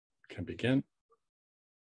can begin.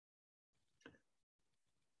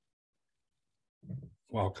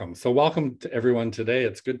 Welcome. So welcome to everyone today.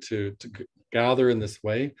 It's good to gather in this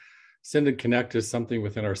way. Synod Connect is something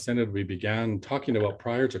within our Synod we began talking about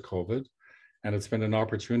prior to COVID, and it's been an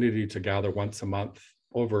opportunity to gather once a month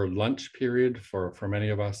over lunch period for many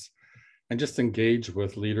of us, and just engage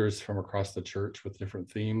with leaders from across the church with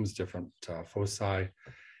different themes, different foci,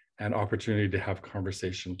 and opportunity to have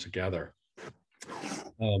conversation together.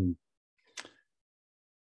 I'm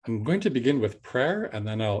going to begin with prayer, and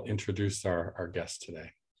then I'll introduce our guest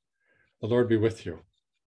today. The Lord be with you.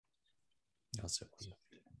 Also with you.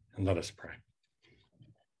 And let us pray.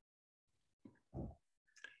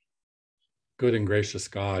 Good and gracious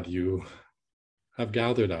God, you have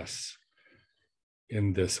gathered us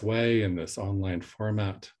in this way, in this online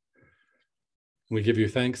format. We give you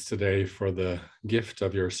thanks today for the gift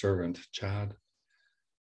of your servant, Chad,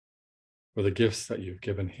 for the gifts that you've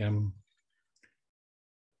given him,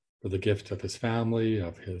 for the gift of his family,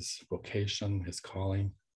 of his vocation, his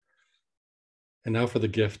calling, and now for the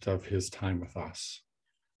gift of his time with us.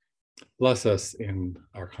 Bless us in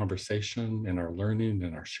our conversation, in our learning,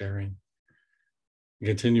 in our sharing.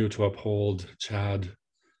 Continue to uphold Chad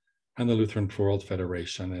and the Lutheran World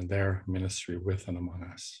Federation and their ministry with and among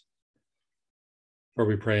us. For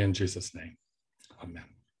we pray in Jesus' name. Amen.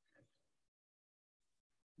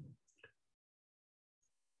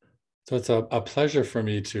 So it's a pleasure for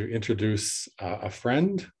me to introduce a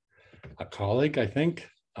friend, a colleague, I think,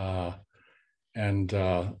 and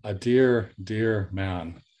a dear, dear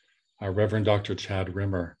man, Reverend Dr. Chad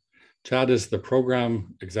Rimmer. Chad is the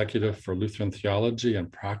program executive for Lutheran Theology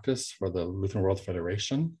and Practice for the Lutheran World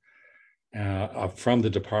Federation from the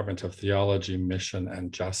Department of Theology, Mission,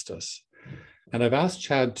 and Justice. And I've asked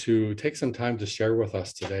Chad to take some time to share with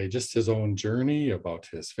us today just his own journey, about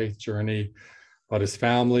his faith journey, about his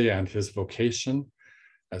family and his vocation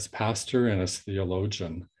as pastor and as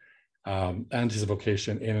theologian, and his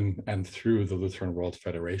vocation in and through the Lutheran World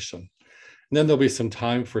Federation. And then there'll be some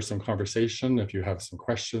time for some conversation if you have some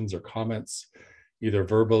questions or comments, either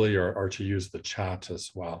verbally or to use the chat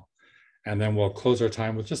as well. And then we'll close our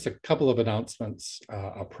time with just a couple of announcements,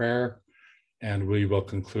 a prayer, and we will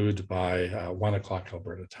conclude by 1 o'clock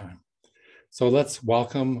Alberta time. So let's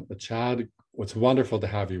welcome Chad. It's wonderful to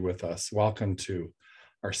have you with us. Welcome to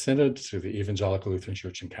our Synod, to the Evangelical Lutheran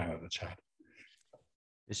Church in Canada, Chad.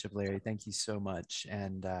 Bishop Larry, thank you so much.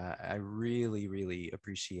 And I really, really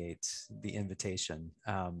appreciate the invitation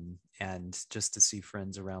and just to see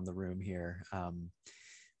friends around the room here.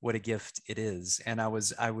 What a gift it is. And I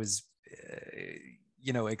was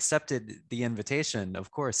accepted the invitation,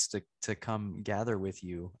 of course, to come gather with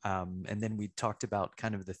you. And then we talked about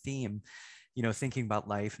kind of the theme, thinking about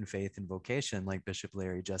life and faith and vocation, like Bishop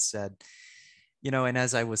Larry just said, and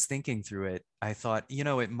as I was thinking through it, I thought,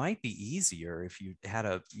 it might be easier if you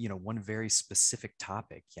had one very specific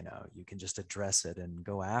topic, you can just address it and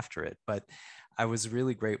go after it. But I was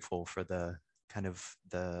really grateful for the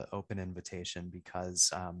open invitation,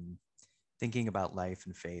 because thinking about life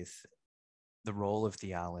and faith, the role of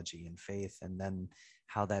theology and faith, and then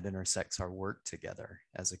how that intersects our work together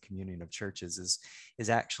as a communion of churches is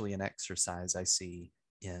actually an exercise I see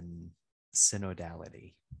in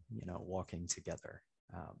synodality, walking together.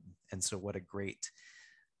 And so what a great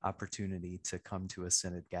opportunity to come to a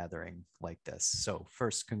synod gathering like this. So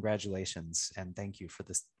first, congratulations and thank you for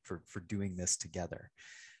this, for doing this together.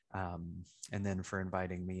 And then for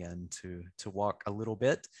inviting me in to walk a little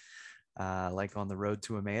bit, like on the road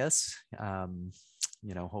to Emmaus.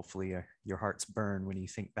 Hopefully your hearts burn when you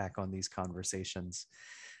think back on these conversations,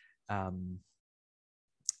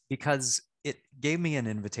 because it gave me an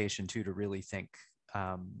invitation too to really think,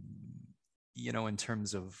 in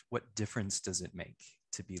terms of what difference does it make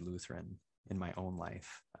to be Lutheran in my own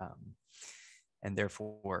life, and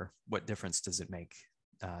therefore what difference does it make,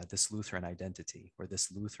 this Lutheran identity, or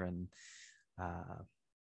this Lutheran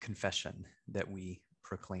confession that we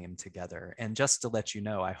proclaim together. And just to let you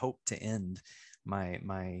know, I hope to end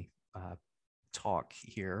my talk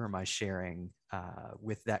here, or my sharing,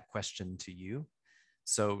 with that question to you.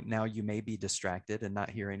 So now you may be distracted and not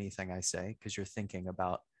hear anything I say because you're thinking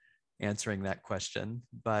about answering that question.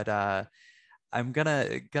 But I'm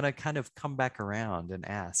gonna kind of come back around and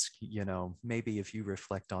ask, maybe if you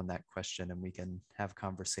reflect on that question and we can have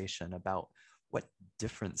conversation about what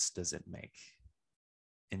difference does it make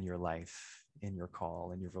in your life, in your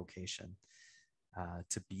call, in your vocation,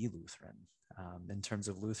 to be Lutheran, in terms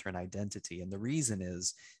of Lutheran identity. And the reason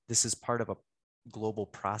is this is part of a global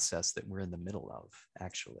process that we're in the middle of,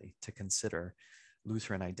 actually, to consider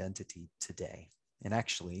Lutheran identity today. And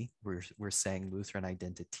actually, we're saying Lutheran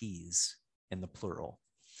identities in the plural.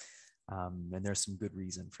 And there's some good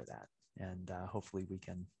reason for that. And hopefully we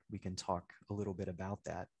can talk a little bit about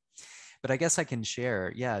that. But I guess I can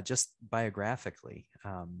share, yeah, just biographically,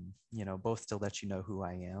 both to let you know who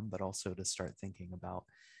I am, but also to start thinking about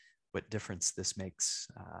what difference this makes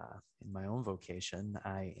in my own vocation.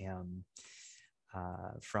 I am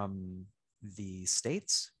from the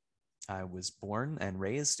States. I was born and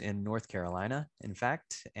raised in North Carolina, in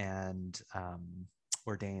fact, and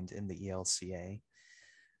ordained in the ELCA.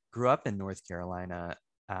 Grew up in North Carolina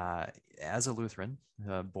as a Lutheran,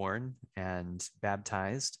 born and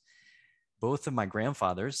baptized. Both of my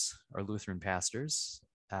grandfathers are Lutheran pastors,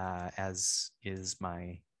 as is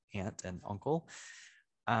my aunt and uncle.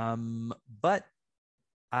 But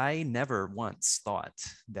I never once thought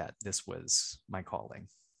that this was my calling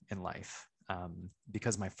in life,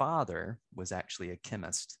 because my father was actually a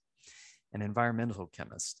chemist, an environmental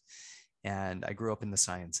chemist, and I grew up in the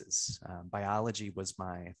sciences. Biology was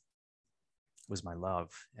my love.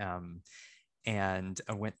 And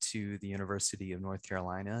I went to the University of North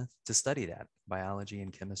Carolina to study that. Biology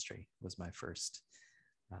and chemistry was my first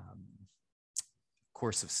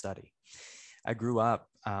course of study. I grew up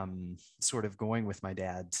sort of going with my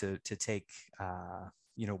dad to take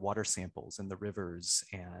water samples in the rivers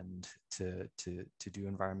and to do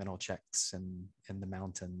environmental checks in the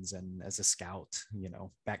mountains, and as a scout,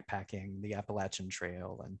 backpacking the Appalachian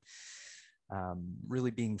Trail, and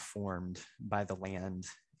really being formed by the land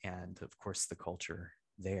and, of course, the culture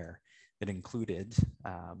there that included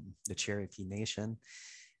the Cherokee Nation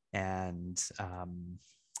and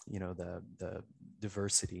the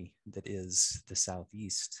diversity that is the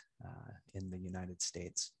Southeast in the United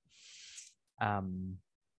States.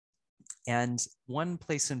 And one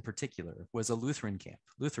place in particular was a Lutheran camp,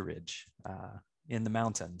 Luther Ridge, in the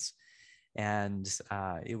mountains. And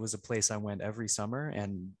it was a place I went every summer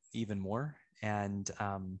and even more. And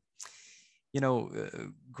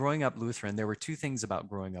growing up Lutheran, there were two things about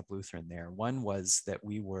growing up Lutheran there. One was that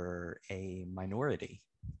we were a minority,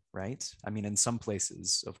 right? I mean, in some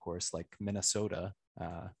places, of course, like Minnesota,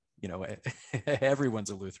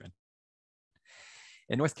 everyone's a Lutheran.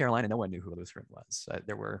 In North Carolina, no one knew who a Lutheran was.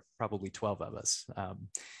 There were probably 12 of us.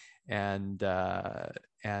 And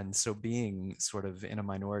so being sort of in a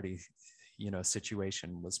minority,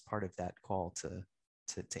 situation was part of that call to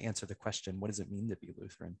answer the question, what does it mean to be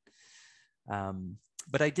Lutheran?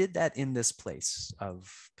 But I did that in this place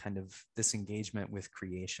of kind of this engagement with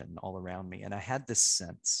creation all around me. And I had this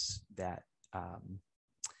sense that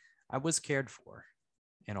I was cared for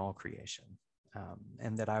in all creation,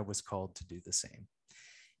 and that I was called to do the same.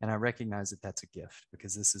 And I recognize that that's a gift,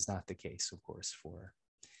 because this is not the case, of course, for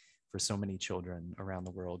so many children around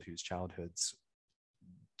the world whose childhoods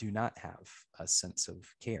do not have a sense of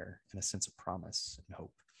care and a sense of promise and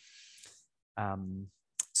hope.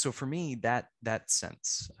 So for me, that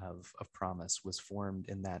sense of promise was formed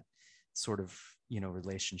in that sort of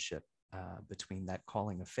relationship between that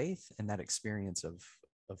calling of faith and that experience of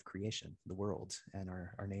creation, the world, and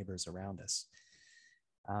our neighbors around us.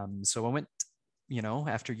 So I went,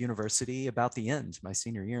 after university, about the end, my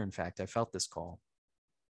senior year, in fact, I felt this call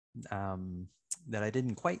that I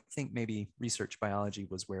didn't quite think maybe research biology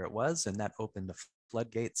was where it was, and that opened the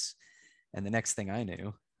floodgates. And the next thing I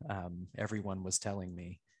knew, everyone was telling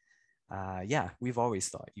me, yeah, we've always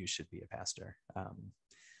thought you should be a pastor.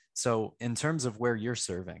 So in terms of where you're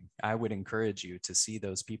serving, I would encourage you to see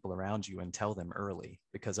those people around you and tell them early,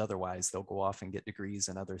 because otherwise they'll go off and get degrees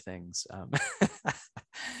and other things,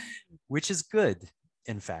 which is good,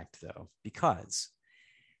 in fact, though, because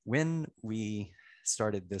when we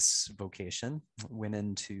started this vocation, went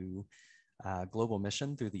into global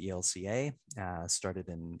mission through the ELCA, started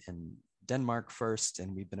in Denmark first,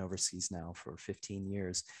 and we've been overseas now for 15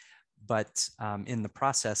 years. But in the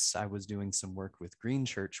process, I was doing some work with Green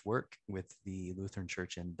Church work with the Lutheran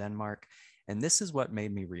Church in Denmark. And this is what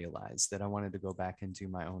made me realize that I wanted to go back and do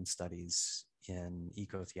my own studies in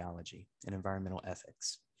eco-theology and environmental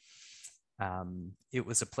ethics. It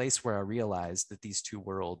was a place where I realized that these two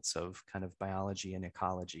worlds of kind of biology and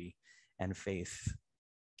ecology and faith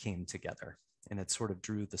came together. And it sort of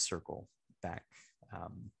drew the circle back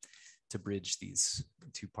to bridge these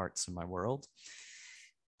two parts of my world.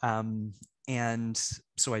 And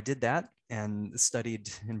so I did that and studied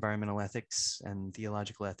environmental ethics and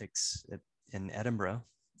theological ethics in Edinburgh,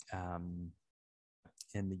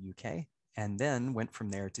 in the UK, and then went from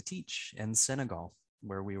there to teach in Senegal,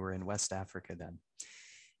 where we were in West Africa then,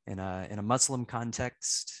 in a Muslim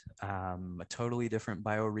context, a totally different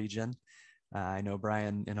bioregion, I know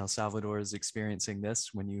Brian in El Salvador is experiencing this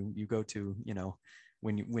when you go to,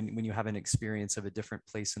 when you have an experience of a different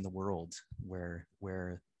place in the world where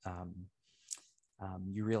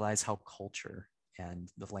you realize how culture and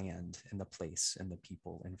the land and the place and the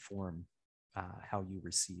people inform how you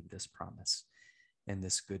receive this promise and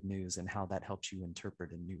this good news, and how that helps you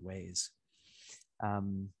interpret in new ways.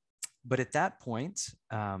 But at that point,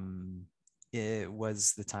 it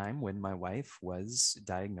was the time when my wife was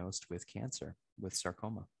diagnosed with cancer, with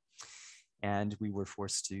sarcoma, and we were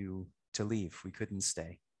forced to leave. We couldn't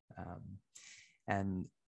stay, and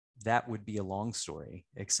that would be a long story,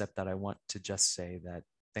 except that I want to just say that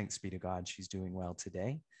thanks be to God, she's doing well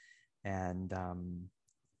today, and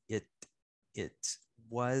it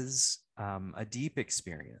was a deep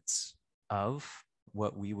experience of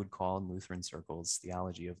what we would call in Lutheran circles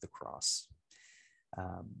theology of the cross,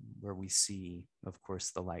 where we see, of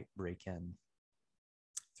course, the light break in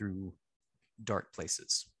through dark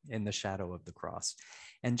places in the shadow of the cross,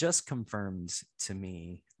 and just confirmed to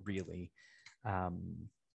me, really,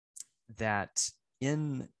 that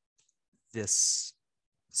in this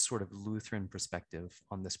sort of Lutheran perspective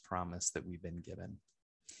on this promise that we've been given,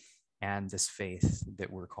 and this faith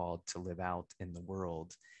that we're called to live out in the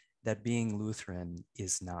world, that being Lutheran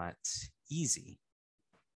is not easy.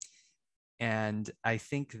 And I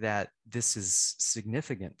think that this is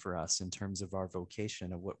significant for us in terms of our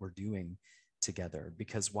vocation of what we're doing together,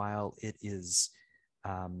 because while it is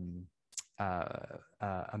a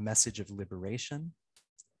message of liberation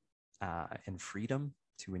and freedom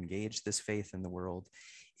to engage this faith in the world,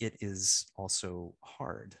 it is also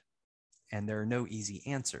hard. And there are no easy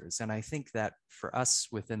answers. And I think that for us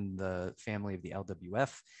within the family of the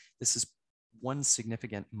LWF, this is one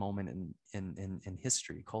significant moment in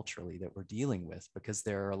history, culturally, that we're dealing with, because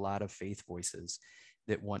there are a lot of faith voices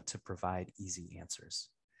that want to provide easy answers,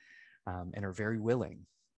 and are very willing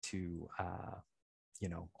to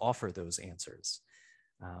offer those answers,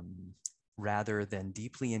 rather than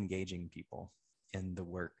deeply engaging people in the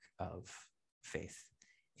work of faith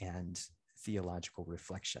and theological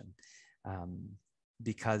reflection.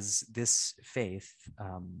 Because this faith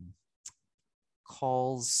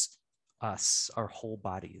calls us, our whole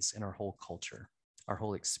bodies and our whole culture, our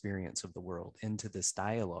whole experience of the world, into this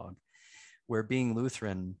dialogue where being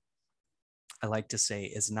Lutheran, I like to say,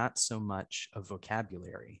 is not so much a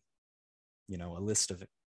vocabulary, a list of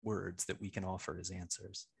words that we can offer as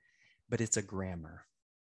answers, but it's a grammar.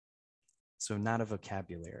 So not a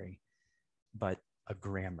vocabulary, but a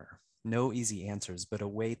grammar. No easy answers, but a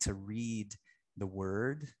way to read the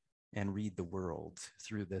word and read the world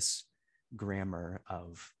through this grammar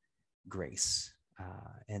of grace.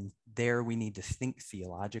 And there we need to think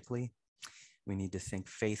theologically, we need to think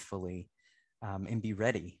faithfully, and be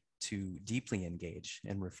ready to deeply engage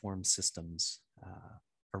and reform systems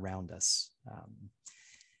around us,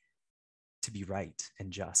 to be right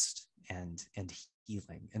and just and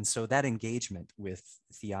healing. And so that engagement with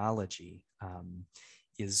theology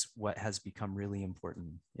is what has become really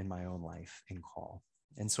important in my own life and call.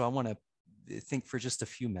 And so I want to think for just a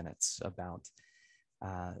few minutes about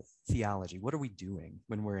theology. What are we doing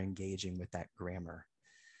when we're engaging with that grammar?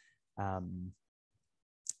 And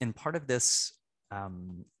part of this,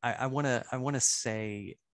 I want to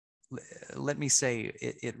say, let me say,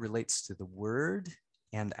 it relates to the word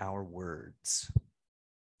and our words.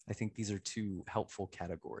 I think these are two helpful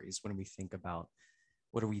categories when we think about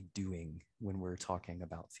what are we doing when we're talking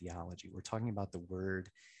about theology. We're talking about the word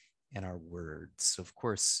and our words. So of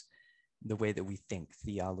course, the way that we think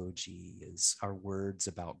theology is our words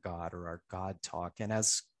about God, or our God talk. And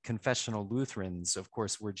as confessional Lutherans, of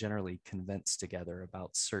course, we're generally convinced together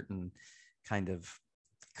about certain kind of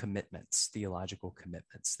commitments, theological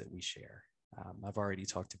commitments that we share. I've already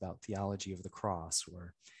talked about theology of the cross,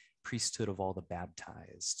 or priesthood of all the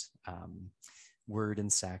baptized, word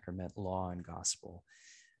and sacrament, law and gospel.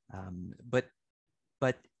 But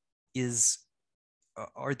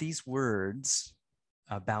are these words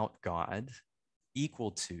about God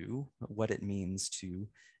equal to what it means to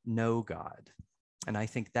know God? And I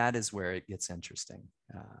think that is where it gets interesting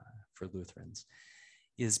for Lutherans,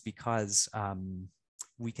 is because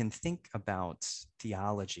we can think about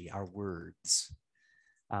theology, our words,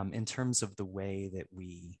 in terms of the way that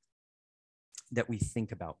we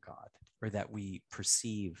think about God, or that we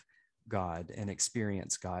perceive God and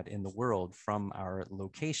experience God in the world from our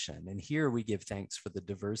location. And here we give thanks for the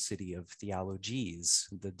diversity of theologies,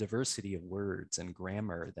 the diversity of words and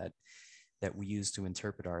grammar that we use to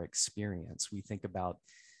interpret our experience. We think about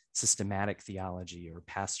systematic theology, or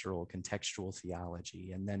pastoral contextual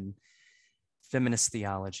theology, and then feminist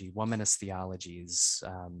theology, womanist theologies,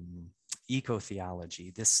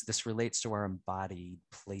 eco-theology. This relates to our embodied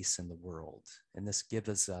place in the world. And this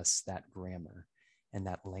gives us that grammar and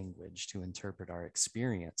that language to interpret our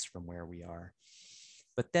experience from where we are.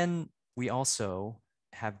 But then we also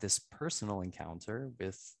have this personal encounter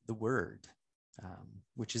with the Word,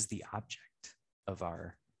 which is the object of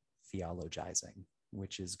our theologizing,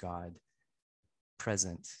 which is God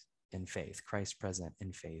present in faith, Christ present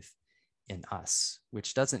in faith in us,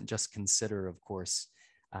 which doesn't just consider, of course,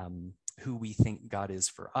 who we think God is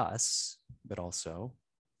for us, but also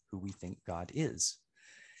who we think God is.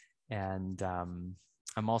 And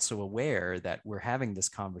I'm also aware that we're having this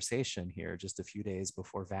conversation here just a few days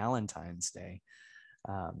before Valentine's Day.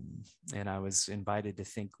 And I was invited to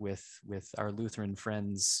think with our Lutheran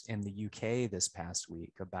friends in the UK this past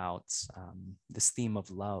week about this theme of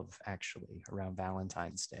love, actually, around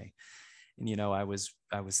Valentine's Day. And, you know, I was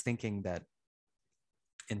thinking that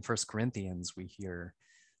in 1 Corinthians, we hear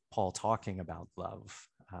Paul talking about love,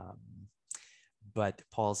 but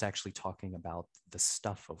Paul's actually talking about the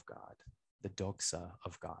stuff of God, the doxa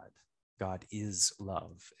of God. God is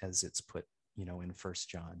love, as it's put, you know, in 1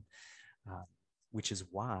 John, which is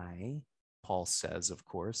why Paul says, of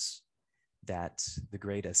course, that the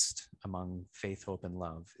greatest among faith, hope, and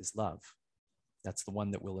love is love. That's the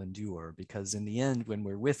one that will endure, because in the end, when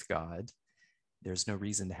we're with God, there's no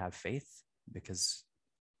reason to have faith, because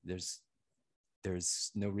there's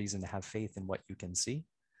no reason to have faith in what you can see.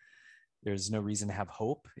 There's no reason to have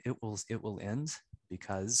hope. It will end,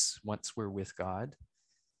 because once we're with God,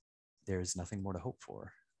 there's nothing more to hope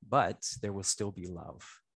for. But there will still be love,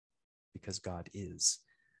 because God is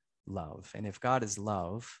love. And if God is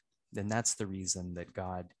love, then that's the reason that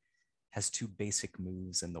God has two basic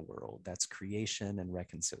moves in the world. That's creation and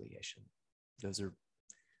reconciliation. Those are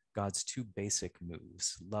God's two basic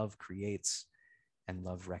moves. Love creates and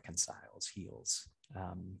love reconciles, heals.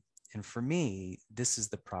 And for me, this is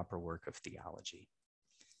the proper work of theology.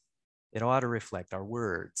 It ought to reflect our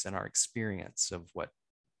words and our experience of what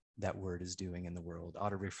that word is doing in the world, ought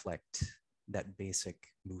to reflect that basic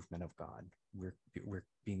movement of God. We're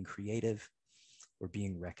being creative, we're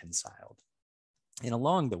being reconciled. And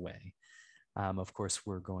along the way, of course,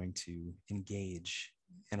 we're going to engage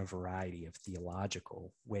in a variety of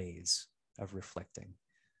theological ways of reflecting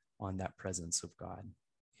on that presence of God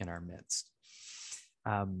in our midst.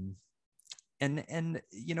 And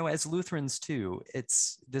you know, as Lutherans too,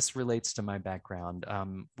 this relates to my background.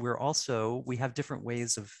 We have different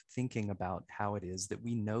ways of thinking about how it is that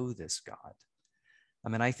we know this God. I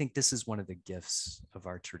mean, I think this is one of the gifts of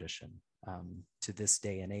our tradition to this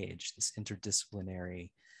day and age, this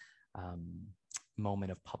interdisciplinary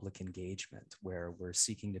moment of public engagement, where we're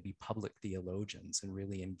seeking to be public theologians and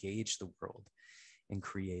really engage the world in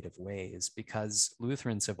creative ways, because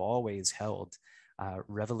Lutherans have always held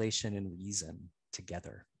revelation and reason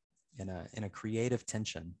together in a creative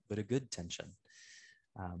tension, but a good tension.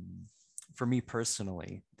 For me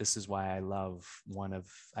personally, this is why I love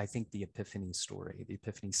I think the Epiphany story, the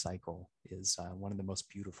Epiphany cycle is one of the most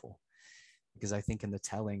beautiful, because I think in the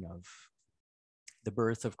telling of the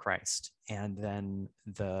birth of Christ and then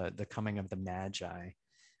the coming of the Magi,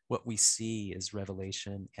 what we see is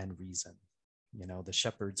revelation and reason. You know, the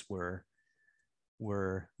shepherds were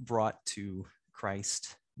brought to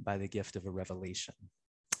Christ by the gift of a revelation,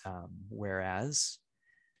 whereas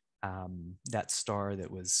that star that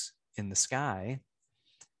was in the sky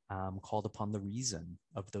called upon the reason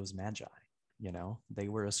of those Magi. You know, they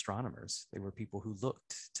were astronomers. They were people who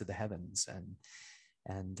looked to the heavens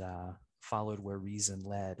and followed where reason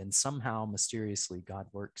led. And somehow, mysteriously, God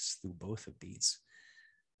works through both of these.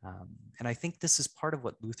 And I think this is part of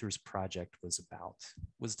what Luther's project was about,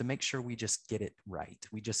 was to make sure we just get it right.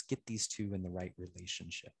 We just get these two in the right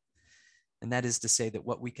relationship. And that is to say that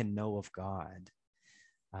what we can know of God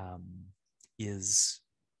is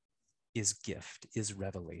gift, is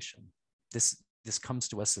revelation. This comes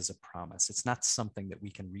to us as a promise. It's not something that we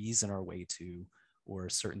can reason our way to or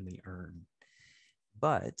certainly earn.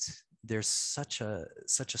 But there's such a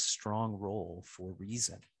strong role for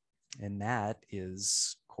reason. And that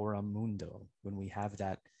is coram mundo. When we have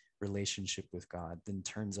that relationship with God, then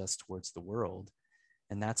turns us towards the world.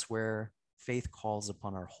 And that's where faith calls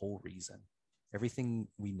upon our whole reason. Everything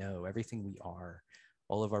we know, everything we are,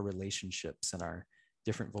 all of our relationships and our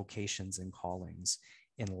different vocations and callings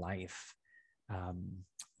in life,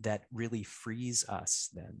 that really frees us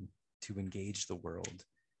then to engage the world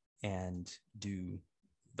and do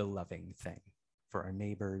the loving thing for our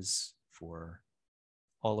neighbors, for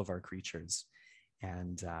all of our creatures,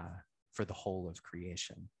 and for the whole of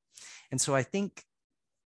creation. And so I think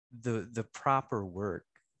the proper work,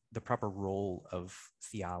 the proper role of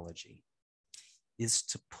theology is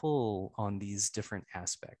to pull on these different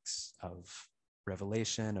aspects of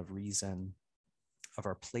revelation, of reason, of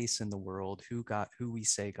our place in the world, who we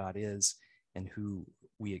say God is, and who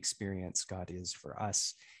we experience God is for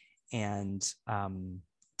us, and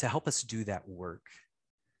to help us do that work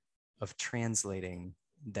of translating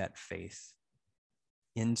that faith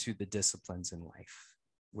into the disciplines in life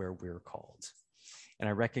where we're called. And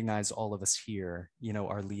I recognize all of us here,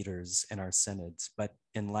 our leaders and our synods, but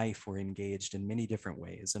in life, we're engaged in many different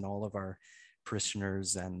ways, and all of our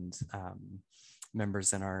parishioners and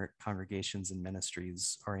members in our congregations and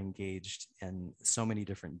ministries are engaged in so many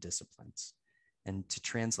different disciplines. And to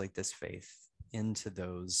translate this faith into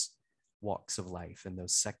those walks of life and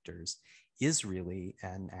those sectors is really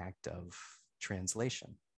an act of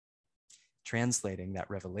translation, translating that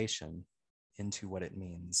revelation into what it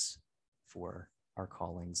means for our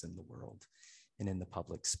callings in the world and in the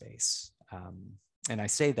public space. And I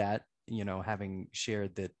say that, having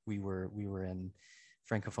shared that we were in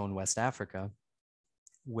Francophone West Africa,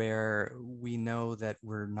 where we know that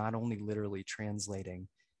we're not only literally translating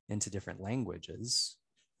into different languages,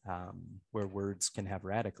 where words can have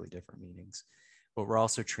radically different meanings, but we're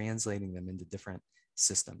also translating them into different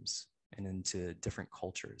systems and into different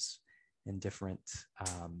cultures and different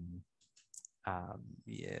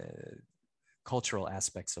cultural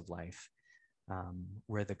aspects of life,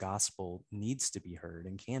 where the gospel needs to be heard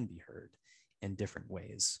and can be heard in different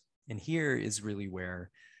ways. And here is really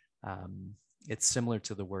where it's similar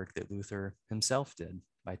to the work that Luther himself did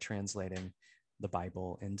by translating the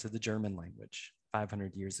Bible into the German language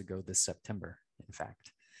 500 years ago this September, in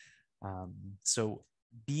fact. So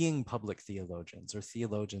being public theologians or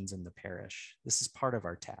theologians in the parish, this is part of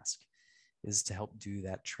our task, is to help do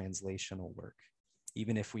that translational work.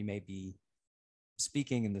 Even if we may be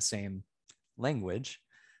speaking in the same language,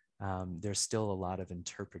 there's still a lot of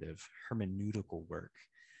interpretive, hermeneutical work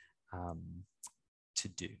to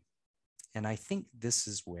do. And I think this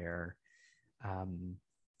is where,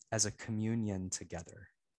 as a communion together,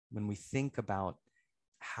 when we think about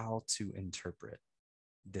how to interpret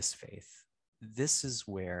this faith, this is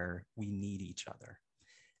where we need each other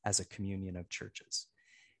as a communion of churches,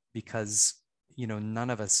 because none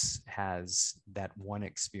of us has that one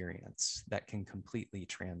experience that can completely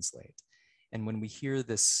translate. And when we hear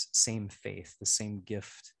this same faith, the same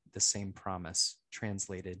gift, the same promise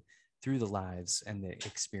translated through the lives and the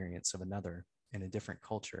experience of another in a different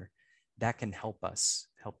culture, that can help us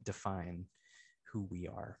help define who we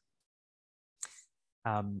are.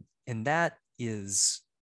 And that is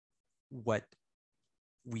what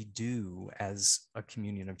we do as a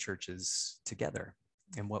communion of churches together,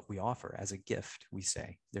 and what we offer as a gift. We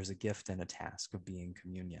say there's a gift and a task of being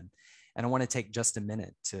communion. And I want to take just a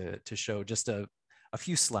minute to show just a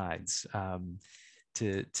few slides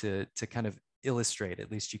to kind of illustrate,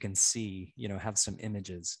 at least you can see, have some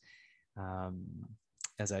images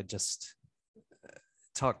as I just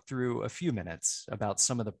talk through a few minutes about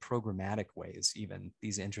some of the programmatic ways, even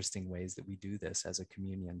these interesting ways that we do this as a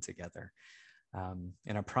communion together.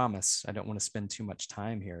 And I promise I don't want to spend too much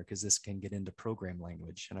time here, because this can get into program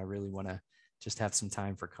language, and I really want to just have some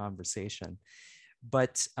time for conversation.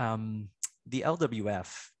 But the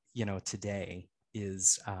LWF, today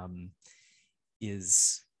is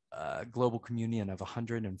a global communion of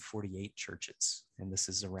 148 churches, and this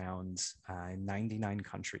is around 99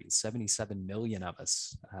 countries, 77 million of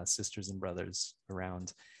us, sisters and brothers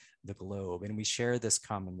around the globe, and we share this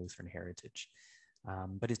common Lutheran heritage.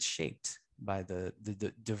 But it's shaped by the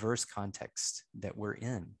diverse context that we're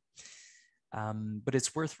in. But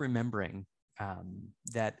it's worth remembering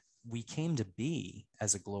that we came to be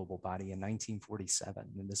as a global body in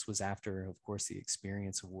 1947, and this was after, of course, the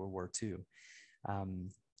experience of World War II.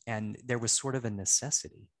 And there was sort of a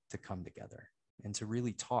necessity to come together and to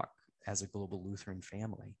really talk as a global Lutheran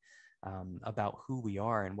family about who we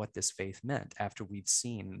are and what this faith meant after we've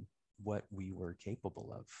seen what we were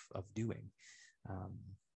capable of doing.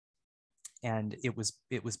 And it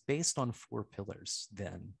was based on 4 pillars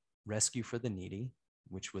then. Rescue for the needy,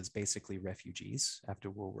 which was basically refugees after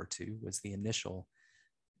World War II, was the initial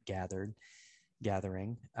gathering.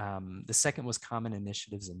 The second was common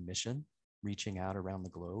initiatives and mission, reaching out around the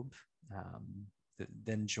globe.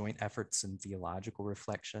 Then joint efforts in theological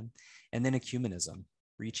reflection, and then ecumenism,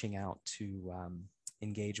 reaching out to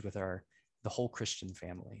engage with the whole Christian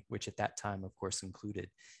family, which at that time, of course, included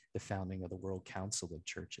the founding of the World Council of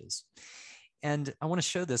Churches. And I want to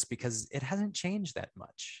show this because it hasn't changed that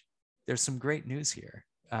much. There's some great news here.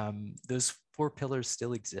 Those 4 pillars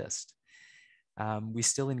still exist. We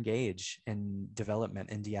still engage in development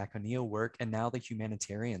and diaconia work, and now the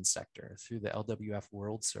humanitarian sector through the LWF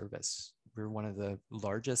World Service, We're one of the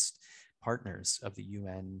largest partners of the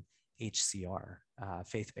UNHCR,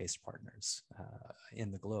 faith-based partners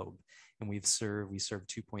in the globe. And we serve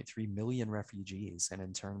 2.3 million refugees and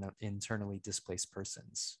internally displaced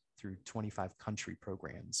persons through 25 country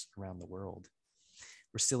programs around the world.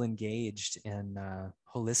 We're still engaged in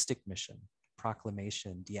holistic mission,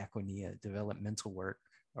 proclamation, diaconia, developmental work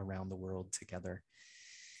around the world together.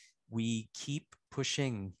 We keep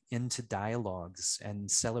pushing into dialogues and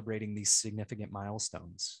celebrating these significant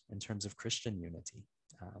milestones in terms of Christian unity,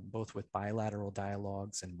 both with bilateral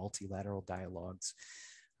dialogues and multilateral dialogues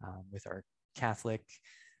with our Catholic,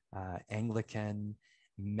 Anglican,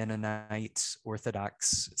 Mennonite,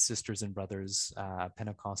 Orthodox sisters and brothers,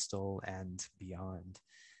 Pentecostal, and beyond.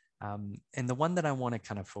 And the one that I want to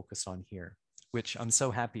kind of focus on here, which I'm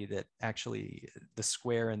so happy that actually the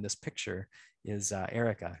square in this picture is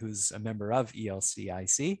Erica, who's a member of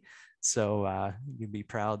ELCIC. So you'd be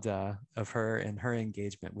proud of her and her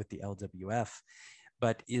engagement with the LWF,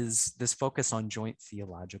 but is this focus on joint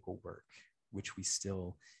theological work, which we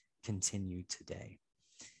still continue today.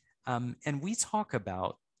 And we talk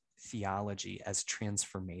about theology as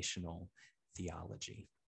transformational theology.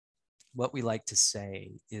 What we like to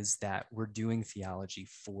say is that we're doing theology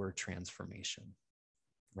for transformation,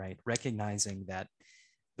 right? Recognizing that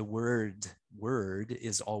the word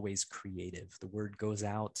is always creative. The word goes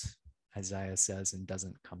out, Isaiah says, and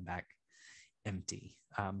doesn't come back empty.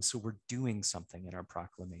 So we're doing something in our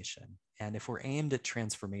proclamation. And if we're aimed at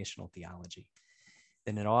transformational theology,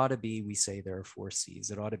 then it ought to be, we say there are 4 C's.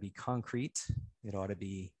 It ought to be concrete. It ought to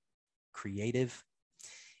be creative.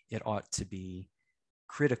 It ought to be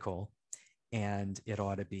critical. And it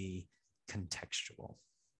ought to be contextual.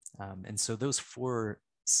 And so those 4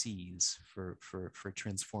 C's for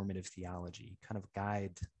transformative theology kind of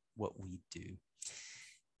guide what we do.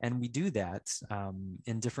 And we do that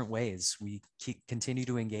in different ways. We continue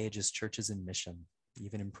to engage as churches in mission,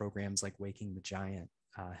 even in programs like Waking the Giant,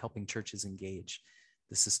 helping churches engage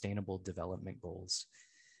the Sustainable Development Goals.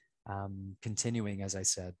 Continuing, as I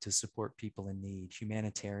said, to support people in need,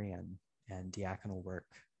 humanitarian and diaconal work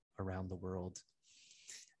around the world.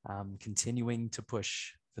 Continuing to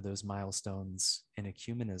push for those milestones in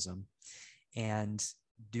ecumenism and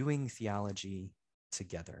doing theology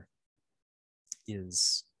together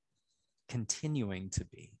is continuing to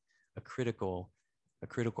be a critical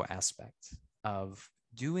aspect of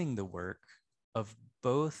doing the work of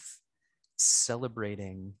both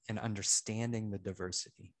celebrating and understanding the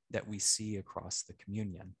diversity that we see across the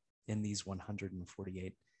communion in these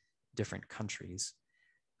 148 different countries,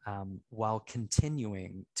 while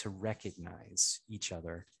continuing to recognize each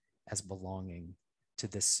other as belonging to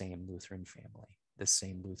this same Lutheran family, this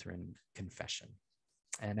same Lutheran confession.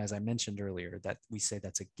 And as I mentioned earlier, that we say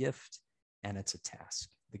that's a gift and it's a task.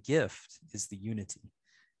 The gift is the unity,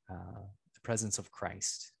 the presence of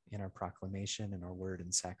Christ in our proclamation and our word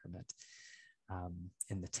and sacrament.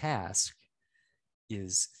 And the task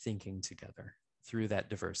is thinking together through that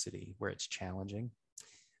diversity where it's challenging,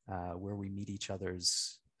 where we meet each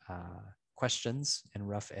other's questions and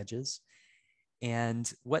rough edges.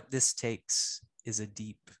 And what this takes is a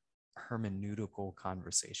deep hermeneutical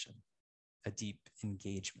conversation, a deep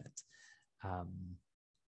engagement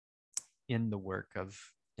in the work of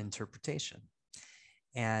interpretation.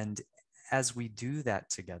 And as we do that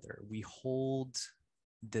together, we hold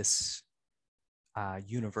this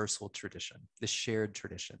universal tradition, the shared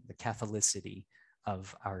tradition, the Catholicity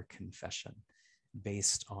of our confession,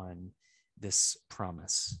 based on this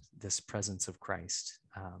promise, this presence of Christ,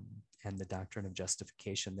 and the doctrine of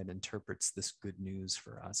justification that interprets this good news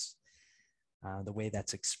for us, the way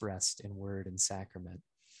that's expressed in word and sacrament.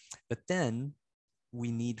 But then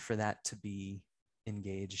we need for that to be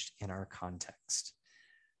engaged in our context.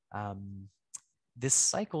 This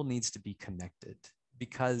cycle needs to be connected,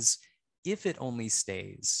 because if it only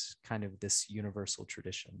stays kind of this universal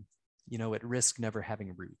tradition, it risks never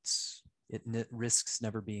having roots. It risks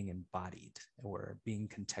never being embodied or being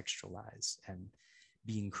contextualized and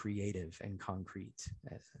being creative and concrete,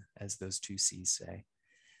 as those 2 C's say.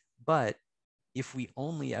 But if we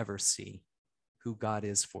only ever see who God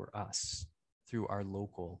is for us through our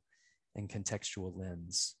local and contextual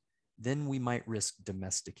lens, then we might risk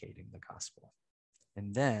domesticating the gospel.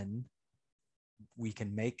 And then we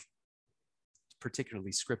can make,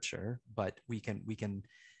 particularly scripture, but we can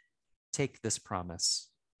take this promise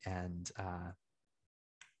and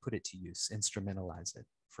put it to use, instrumentalize it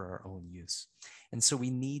for our own use. And so we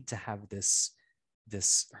need to have this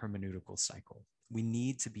hermeneutical cycle. We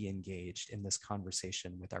need to be engaged in this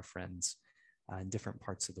conversation with our friends in different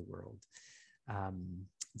parts of the world.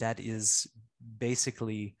 That is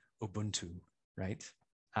basically Ubuntu, right?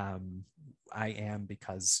 I am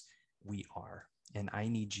because we are. And I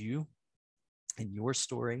need you in your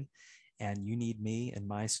story, and you need me in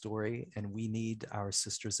my story, and we need our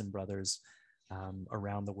sisters and brothers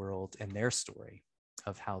around the world and their story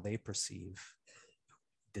of how they perceive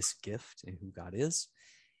this gift and who God is,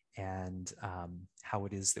 and how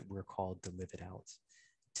it is that we're called to live it out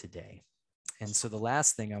today. And so the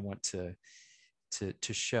last thing I want to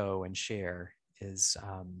show and share is,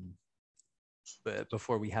 but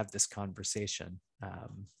before we have this conversation,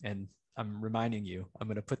 and I'm reminding you, I'm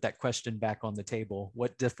going to put that question back on the table.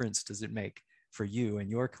 What difference does it make for you in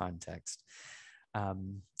your context?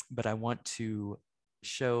 But I want to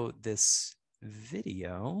show this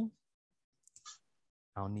video.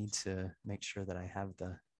 I'll need to make sure that I have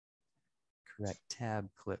the correct tab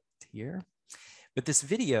clicked here. But this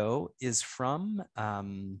video is from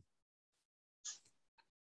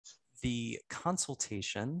the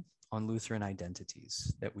consultation on Lutheran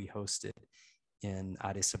identities that we hosted in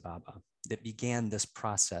Addis Ababa that began this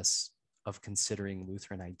process of considering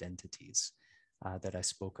Lutheran identities that I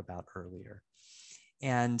spoke about earlier.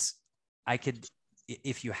 And I could,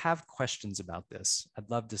 if you have questions about this, I'd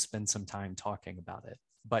love to spend some time talking about it.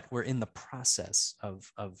 But we're in the process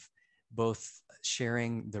of both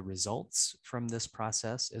sharing the results from this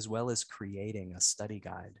process, as well as creating a study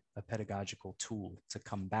guide, a pedagogical tool to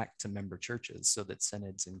come back to member churches so that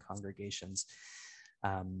synods and congregations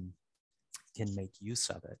can make use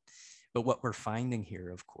of it. But what we're finding here,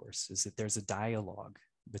 of course, is that there's a dialogue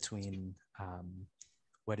between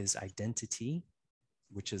what is identity,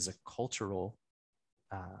 which is a cultural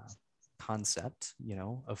concept,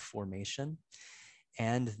 of formation,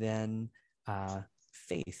 and then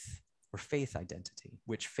faith, or faith identity,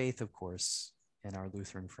 which faith, of course, in our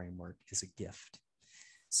Lutheran framework is a gift.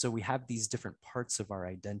 So we have these different parts of our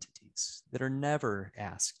identities that are never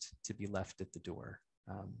asked to be left at the door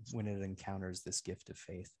when it encounters this gift of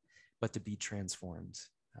faith, but to be transformed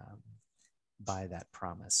by that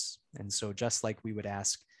promise. And so just like we would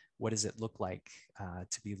ask, what does it look like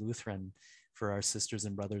to be Lutheran for our sisters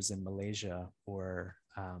and brothers in Malaysia, or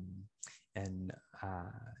in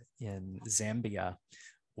Zambia,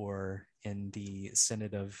 or in the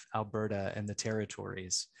Synod of Alberta and the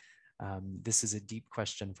territories? This is a deep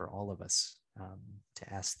question for all of us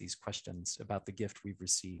to ask these questions about the gift we've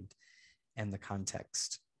received and the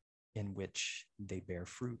context in which they bear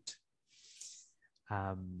fruit.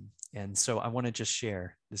 And so I want to just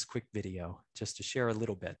share this quick video just to share a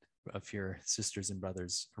little bit of your sisters and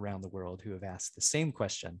brothers around the world who have asked the same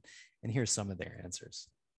question, and here's some of their answers.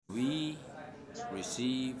 We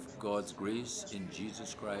receive God's grace in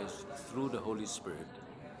Jesus Christ through the Holy Spirit,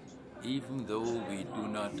 even though we do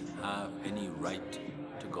not have any right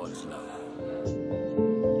to God's love.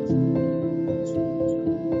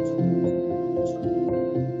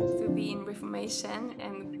 To be in Reformation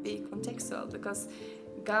and be contextual, because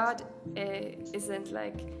God isn't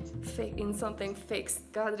like in something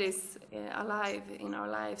fixed. God is alive in our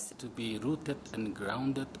lives. To be rooted and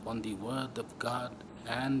grounded on the Word of God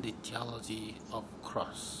and the theology of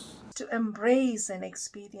cross. To embrace and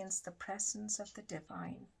experience the presence of the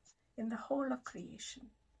divine in the whole of creation.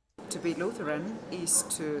 To be Lutheran is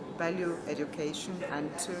to value education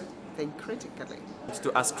and to think critically. It's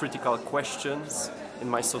to ask critical questions in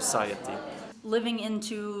my society. Living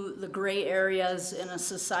into the gray areas in a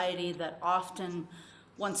society that often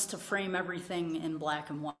wants to frame everything in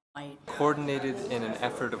black and white. Coordinated in an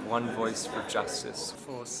effort of one voice for justice.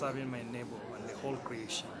 For serving my neighbor and the whole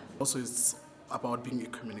creation. Also, it's about being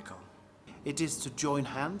ecumenical. It is to join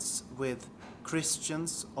hands with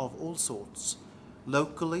Christians of all sorts,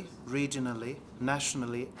 locally, regionally,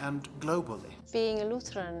 nationally, and globally. Being a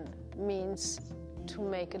Lutheran means to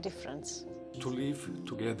make a difference. To live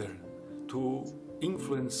together, to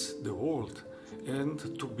influence the world, and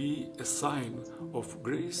to be a sign of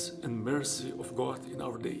grace and mercy of God in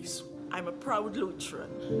our days. I'm a proud Lutheran.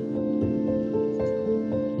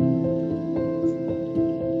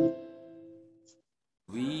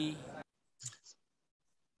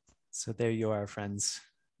 So there you are, friends.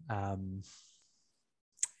 And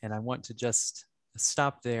I want to just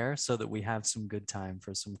stop there so that we have some good time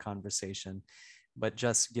for some conversation, but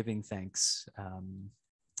just giving thanks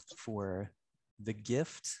for the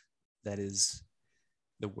gift that is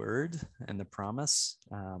the word and the promise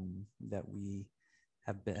that we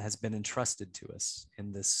has been entrusted to us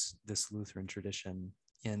in this Lutheran tradition,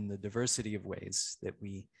 in the diversity of ways that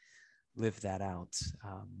we live that out,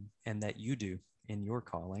 and that you do in your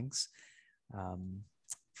callings,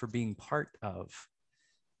 for being part of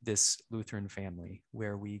this Lutheran family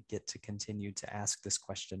where we get to continue to ask this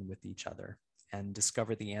question with each other and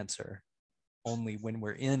discover the answer only when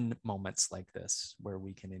we're in moments like this where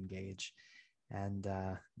we can engage. And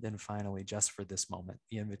then finally, just for this moment,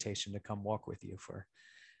 the invitation to come walk with you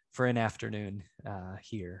for an afternoon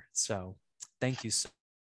here. So thank you so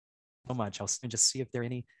much. I'll just see if there are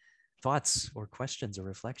any thoughts or questions or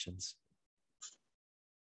reflections.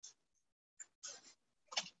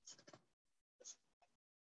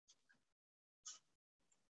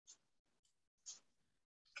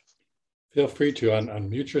 Feel free to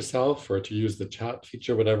unmute yourself or to use the chat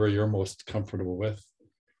feature, whatever you're most comfortable with,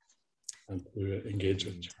 and to engage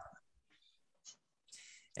with chat.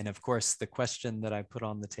 And of course, the question that I put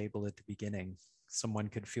on the table at the beginning, someone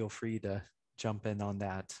could feel free to jump in on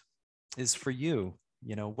that, is for you.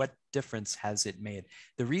 You know, what difference has it made?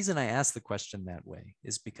 The reason I asked the question that way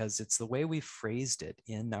is because it's the way we phrased it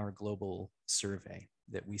in our global survey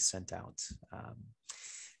that we sent out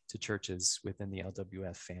to churches within the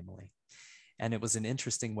LWF family. And it was an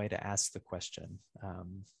interesting way to ask the question.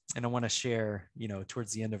 And I want to share, you know,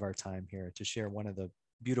 towards the end of our time here, to share one of the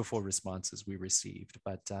beautiful responses we received.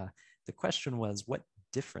 But the question was, what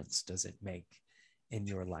difference does it make in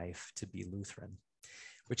your life to be Lutheran?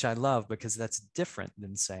 Which I love, because that's different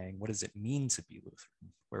than saying, what does it mean to be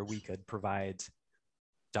Lutheran? Where we could provide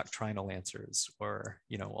doctrinal answers or,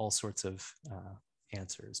 you know, all sorts of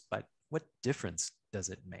answers. But what difference does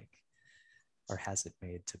it make, or has it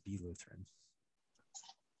made, to be Lutheran?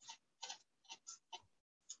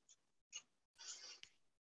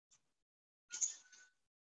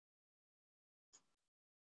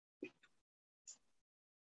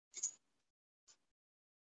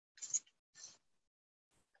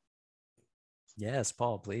 Yes,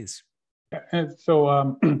 Paul, please. And so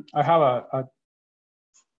I have a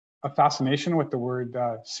fascination with the word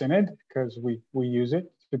synod, because we use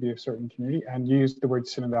it to be a certain community, and use the word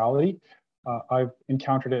synodality. I've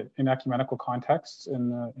encountered it in ecumenical contexts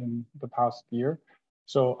in the past year.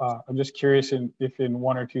 So I'm just curious if in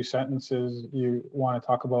one or two sentences you want to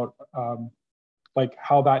talk about like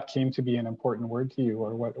how that came to be an important word to you,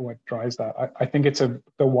 or what drives that. I think the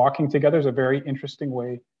walking together is a very interesting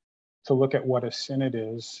way to look at what a synod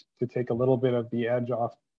is, to take a little bit of the edge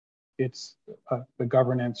off it's the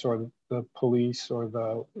governance or the police or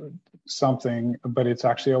the something, but it's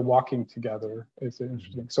actually a walking together. It's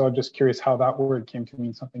interesting. So I'm just curious how that word came to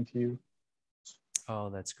mean something to you. Oh,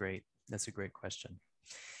 that's great. That's a great question.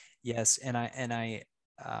 Yes, and I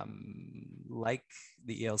like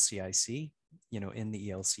the ELCIC, you know, in the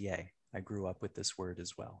ELCA, I grew up with this word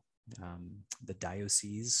as well. The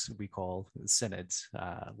diocese we call synods,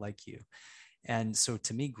 like you. And so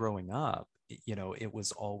to me, growing up, you know, it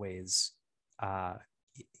was always,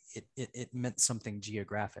 it meant something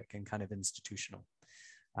geographic and kind of institutional.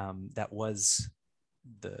 That was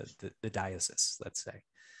the diocese, let's say.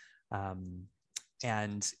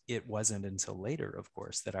 And it wasn't until later, of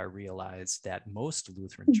course, that I realized that most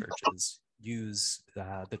Lutheran churches use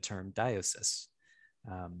the term diocese.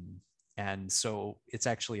 And so it's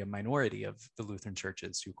actually a minority of the Lutheran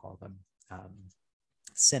churches who call them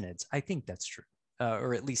synods. I think that's true,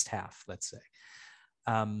 or at least half, let's say.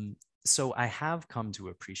 So I have come to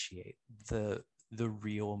appreciate the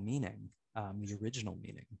real meaning, the original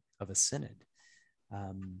meaning of a synod.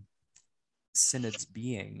 Synods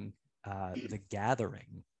being the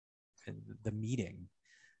gathering, the meeting,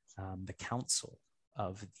 the council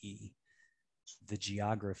of the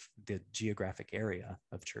geographic area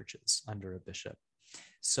of churches under a bishop.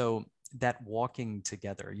 So that walking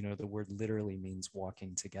together, you know, the word literally means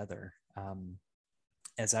walking together.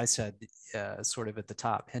 As I said, sort of at the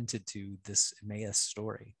top, hinted to this Emmaus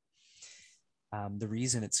story. The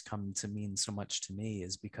reason it's come to mean so much to me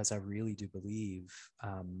is because I really do believe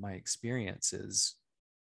my experience is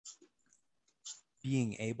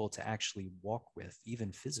being able to actually walk with,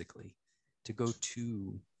 even physically, to go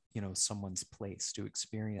to, you know, someone's place, to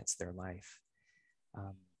experience their life.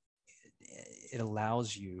 It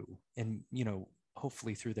allows you, and, you know,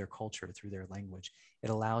 hopefully through their culture, through their language,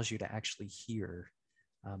 it allows you to actually hear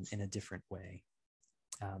in a different way,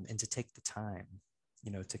 and to take the time,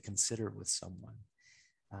 you know, to consider with someone.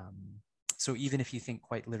 So even if you think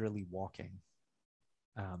quite literally walking,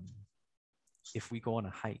 if we go on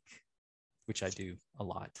a hike, which I do a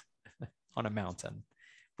lot, on a mountain,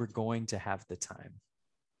 we're going to have the time.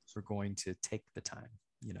 We're going to take the time,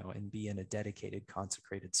 you know, and be in a dedicated,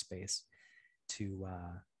 consecrated space to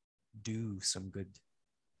do some good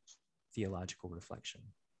theological reflection,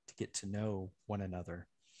 to get to know one another,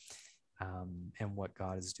 and what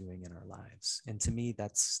God is doing in our lives. And to me,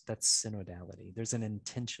 that's synodality. There's an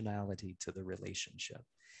intentionality to the relationship,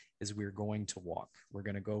 is we're going to walk. We're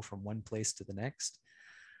going to go from one place to the next.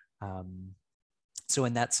 So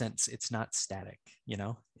in that sense, it's not static, you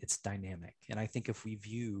know, it's dynamic. And I think if we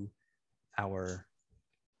view our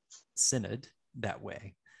synod that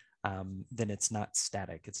way, then it's not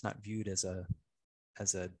static. It's not viewed as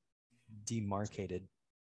a demarcated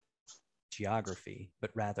geography,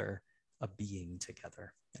 but rather a being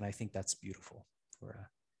together. And I think that's beautiful for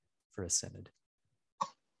a synod.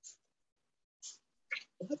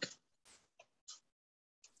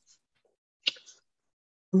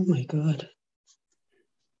 Oh my God.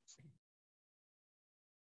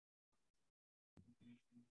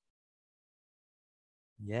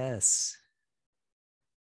 Yes.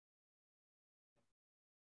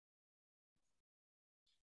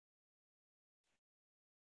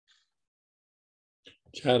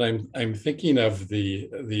 Chad, I'm thinking of the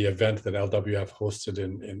event that LWF hosted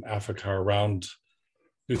in Africa around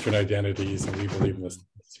Lutheran identities, and we believe in the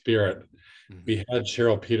Spirit. We had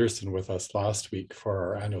Cheryl Peterson with us last week for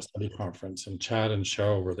our annual study conference, and Chad and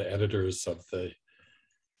Cheryl were the editors of the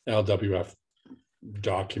LWF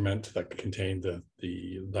document that contained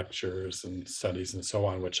the lectures and studies and so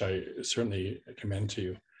on, which I certainly commend to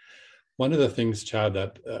you. One of the things, Chad,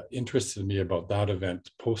 that interested me about that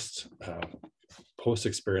event post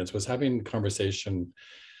experience was having a conversation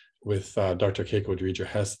with Dr. Keiko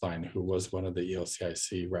Dweger-Hesslein, who was one of the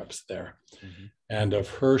ELCIC reps there, and of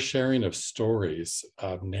her sharing of stories,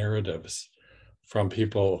 of narratives from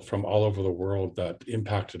people from all over the world that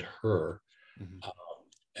impacted her.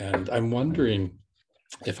 And I'm wondering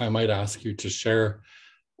if I might ask you to share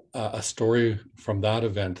a story from that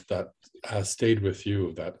event that has stayed with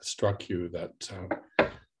you, that struck you, that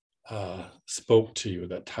spoke to you,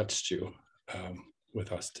 that touched you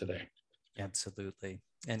with us today. Absolutely.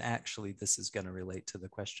 And actually, this is going to relate to the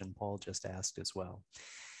question Paul just asked as well.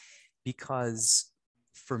 Because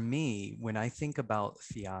for me, when I think about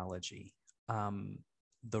theology,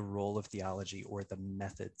 the role of theology or the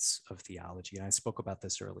methods of theology, and I spoke about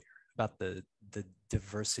this earlier, about the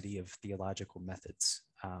diversity of theological methods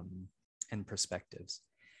and perspectives.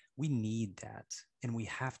 We need that, and we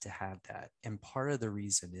have to have that. And part of the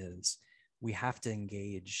reason is we have to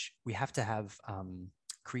engage, we have to have,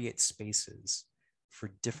 create spaces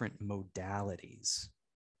for different modalities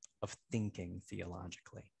of thinking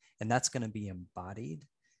theologically. And that's going to be embodied,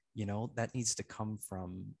 you know, that needs to come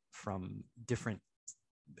from different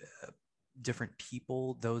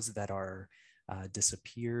people, those that are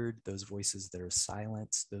disappeared, those voices that are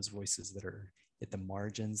silenced, those voices that are at the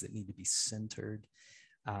margins that need to be centered.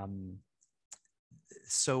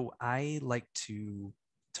 So I like to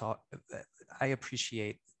talk, I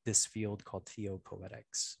appreciate this field called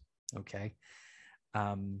theopoetics, okay?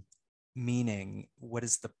 Meaning, what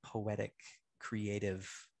is the poetic, creative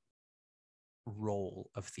role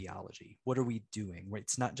of theology? What are we doing?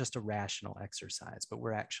 It's not just a rational exercise, but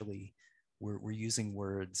we're actually, we're using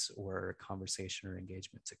words or conversation or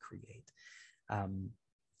engagement to create.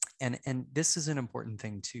 And this is an important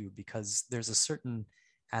thing too, because there's a certain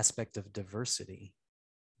aspect of diversity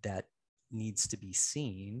that needs to be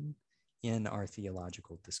seen in our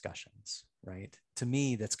theological discussions, right? To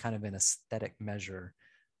me, that's kind of an aesthetic measure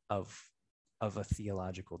of a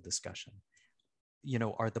theological discussion. You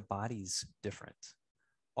know, are the bodies different?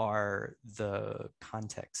 Are the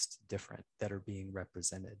contexts different that are being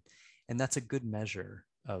represented? And that's a good measure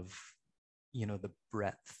of, you know, the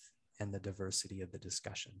breadth and the diversity of the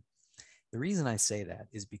discussion. The reason I say that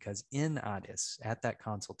is because in Addis, at that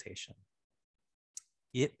consultation,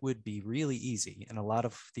 it would be really easy, and a lot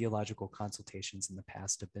of theological consultations in the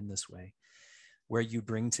past have been this way, where you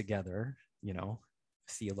bring together, you know,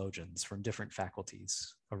 theologians from different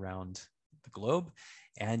faculties around the globe,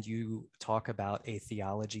 and you talk about a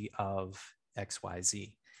theology of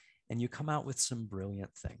XYZ, and you come out with some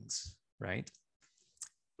brilliant things, right?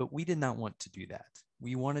 But we did not want to do that.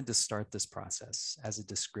 We wanted to start this process as a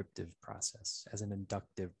descriptive process, as an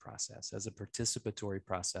inductive process, as a participatory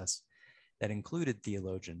process that included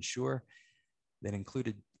theologians, sure, that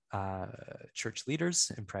included church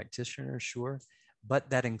leaders and practitioners, sure, but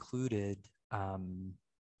that included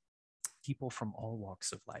people from all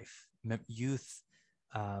walks of life, youth,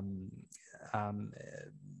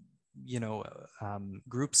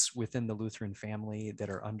 groups within the Lutheran family that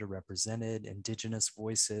are underrepresented, indigenous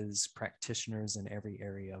voices, practitioners in every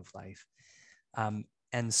area of life.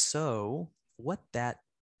 And so what that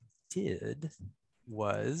did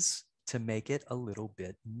was to make it a little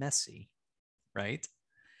bit messy, right?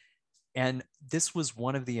 And this was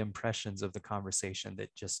one of the impressions of the conversation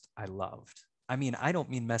that just I loved. I mean, I don't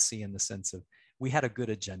mean messy in the sense of we had a good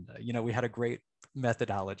agenda, you know, we had a great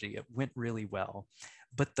methodology, it went really well,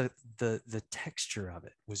 but the texture of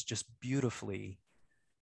it was just beautifully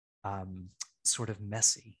sort of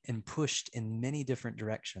messy and pushed in many different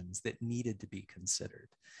directions that needed to be considered.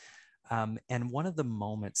 And one of the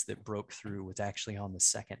moments that broke through was actually on the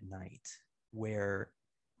second night, where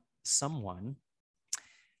someone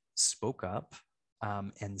spoke up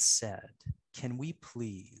and said, "Can we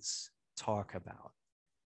please talk about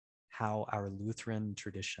how our Lutheran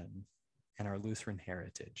tradition and our Lutheran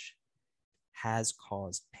heritage has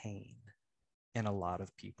caused pain in a lot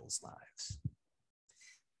of people's lives?"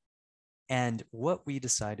 And what we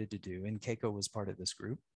decided to do, and Keiko was part of this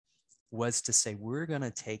group, was to say, we're going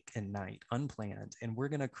to take a night unplanned and we're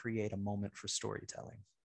going to create a moment for storytelling.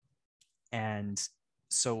 And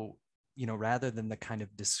so, rather than the kind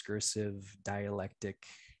of discursive, dialectic,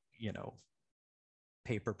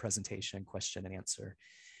 paper presentation, question and answer,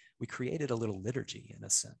 we created a little liturgy, in a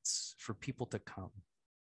sense, for people to come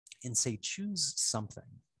and say, choose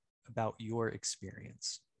something about your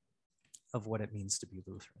experience of what it means to be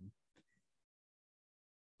Lutheran.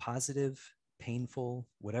 Positive, painful,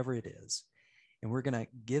 whatever it is. And we're going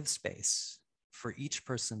to give space for each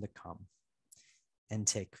person to come and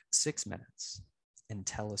take 6 minutes and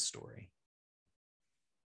tell a story.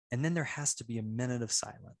 And then there has to be a minute of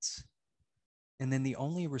silence. And then the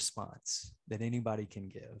only response that anybody can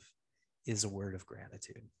give is a word of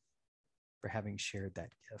gratitude for having shared that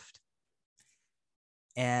gift.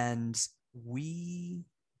 And we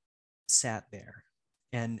sat there,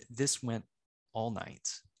 and this went all night.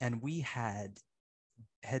 And we had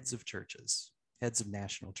heads of churches, heads of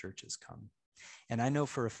national churches come. And I know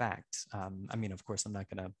for a fact, of course, I'm not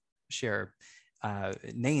going to share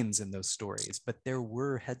names in those stories, but there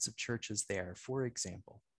were heads of churches there, for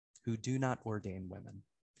example, who do not ordain women.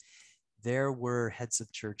 There were heads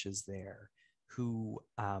of churches there who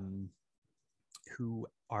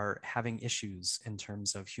are having issues in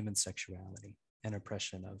terms of human sexuality and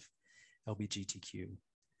oppression of LGBTQ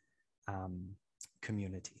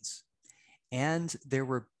communities. And there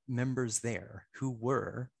were members there who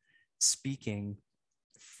were speaking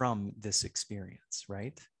from this experience,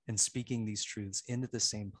 right? And speaking these truths into the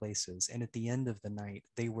same places. And at the end of the night,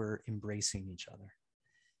 they were embracing each other.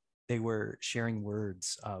 They were sharing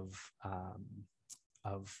words of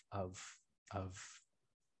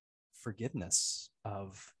forgiveness,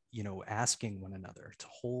 of asking one another to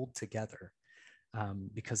hold together,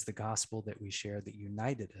 because the gospel that we shared that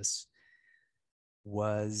united us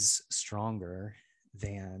was stronger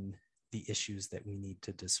than the issues that we need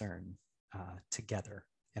to discern together,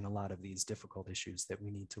 and a lot of these difficult issues that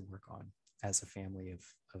we need to work on as a family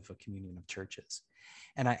of a communion of churches.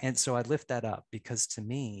 And so I lift that up because, to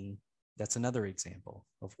me, that's another example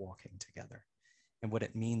of walking together. And what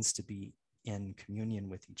it means to be in communion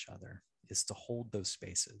with each other is to hold those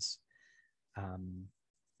spaces.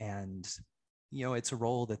 And it's a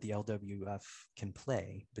role that the LWF can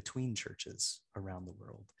play between churches around the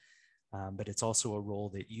world. But it's also a role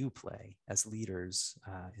that you play as leaders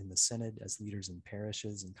in the Synod, as leaders in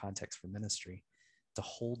parishes and context for ministry, to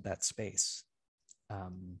hold that space.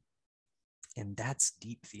 And that's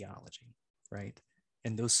deep theology, right?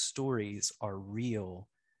 And those stories are real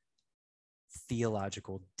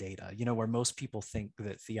theological data, where most people think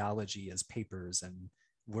that theology is papers and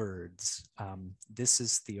words. This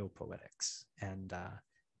is theopoetics, and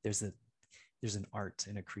there's an art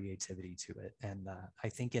and a creativity to it. And I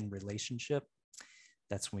think in relationship,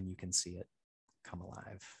 that's when you can see it come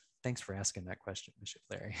alive. Thanks for asking that question, Bishop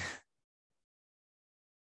Larry.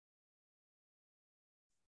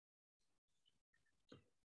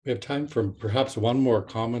 We have time for perhaps one more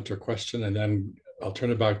comment or question, and then I'll turn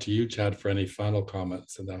it back to you, Chad, for any final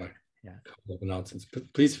comments, and then a couple of announcements.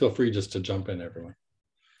 But please feel free just to jump in, everyone.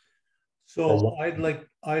 So I'd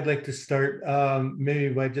like to start maybe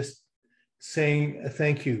by just saying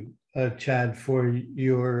thank you, Chad, for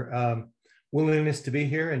your willingness to be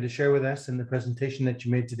here and to share with us in the presentation that you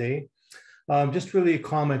made today. Just really a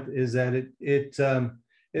comment is that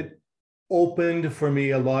it opened for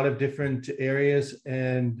me a lot of different areas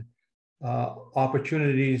and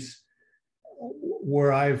opportunities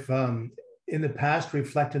where I've in the past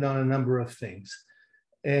reflected on a number of things.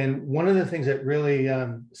 And one of the things that really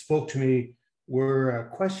spoke to me were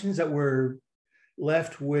questions that were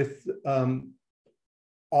left with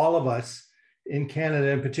all of us in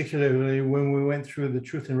Canada, and particularly when we went through the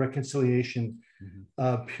Truth and Reconciliation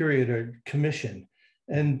period or commission.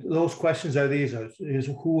 And those questions are these: is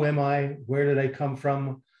who am I? Where did I come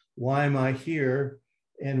from? Why am I here?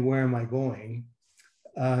 And where am I going?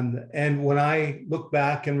 And when I look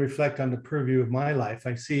back and reflect on the purview of my life,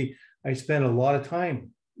 I see I spent a lot of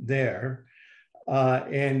time there.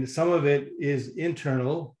 And some of it is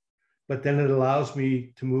internal, but then it allows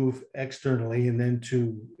me to move externally and then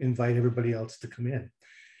to invite everybody else to come in.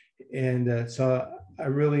 And so I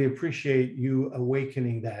really appreciate you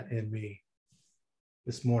awakening that in me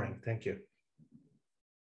this morning. Thank you.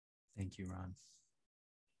 Thank you, Ron.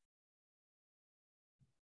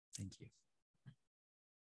 Thank you.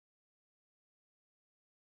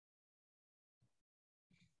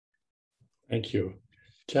 Thank you.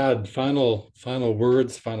 Chad, final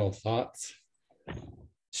words, final thoughts?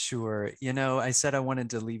 Sure. You know, I said I wanted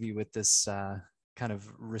to leave you with this kind of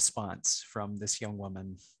response from this young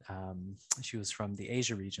woman. She was from the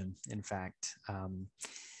Asia region, in fact.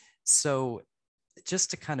 So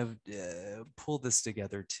just to kind of pull this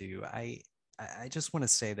together too, I just want to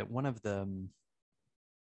say that one of the,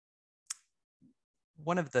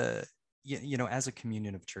 you know, as a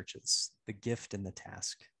communion of churches, the gift and the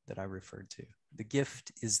task that I referred to, the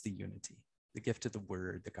gift is the unity, the gift of the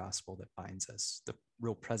word, the gospel that binds us, the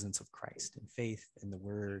real presence of Christ and faith in the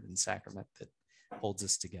word and sacrament that holds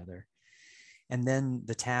us together. And then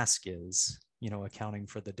the task is, you know, accounting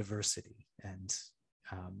for the diversity and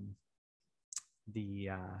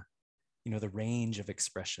you know, the range of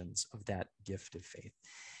expressions of that gift of faith.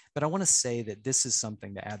 But I want to say that this is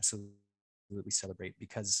something to absolutely celebrate,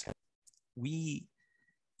 because we,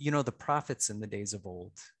 you know, the prophets in the days of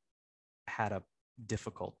old had a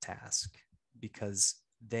difficult task because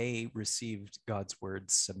they received God's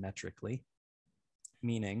word symmetrically,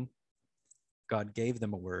 meaning God gave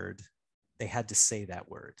them a word, they had to say that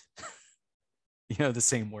word. You know, the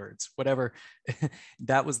same words, whatever.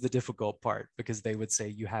 That was the difficult part, because they would say,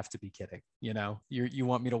 you have to be kidding. You know, you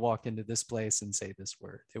want me to walk into this place and say this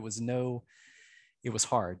word. It was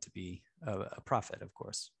hard to be a prophet, of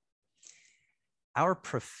course. Our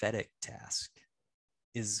prophetic task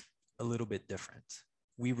is a little bit different.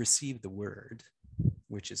 We receive the word,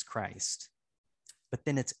 which is Christ, but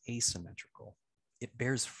then it's asymmetrical. It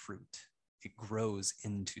bears fruit. It grows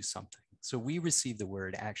into something. So we receive the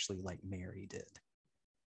word actually like Mary did.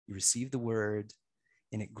 You receive the word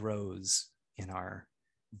and it grows in our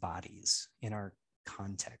bodies, in our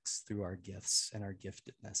context, through our gifts and our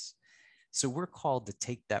giftedness. So we're called to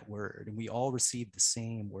take that word, and we all receive the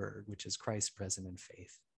same word, which is Christ present in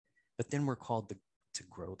faith. But then we're called to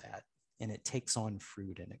grow that, and it takes on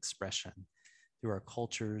fruit and expression through our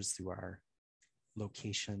cultures, through our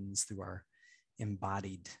locations, through our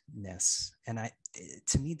embodiedness. And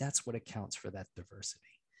to me, that's what accounts for that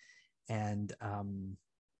diversity. And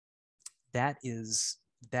that is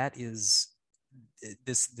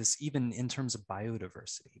this even in terms of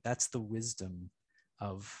biodiversity, that's the wisdom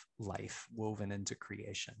of life woven into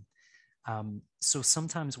creation. So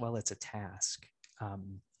sometimes while it's a task,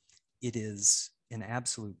 it is an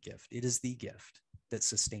absolute gift. It is the gift that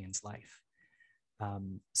sustains life.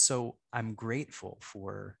 So I'm grateful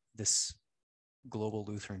for this global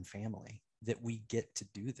Lutheran family that we get to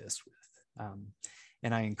do this with.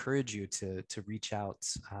 And I encourage you to reach out.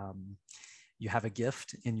 You have a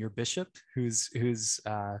gift in your bishop who's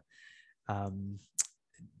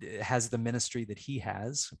has the ministry that he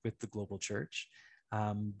has with the global church.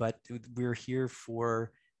 But we're here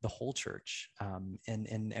for the whole church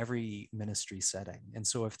in every ministry setting. And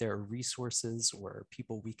so if there are resources or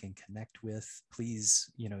people we can connect with,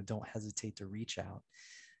 please, don't hesitate to reach out.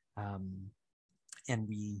 And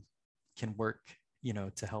we can work,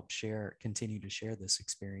 to help continue to share this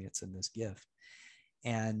experience and this gift.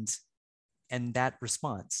 And that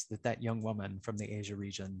response that young woman from the Asia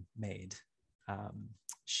region made,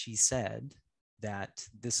 she said that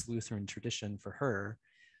this Lutheran tradition for her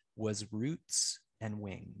was roots and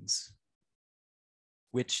wings,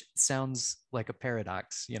 which sounds like a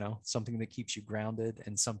paradox, something that keeps you grounded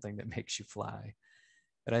and something that makes you fly.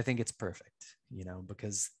 But I think it's perfect,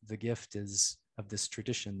 because the gift of this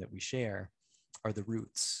tradition that we share are the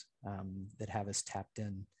roots that have us tapped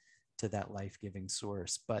in to that life-giving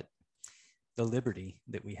source. But the liberty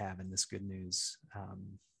that we have in this good news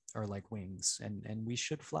are like wings, and we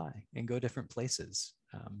should fly and go different places.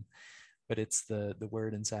 But it's the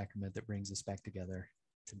word and sacrament that brings us back together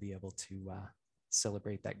to be able to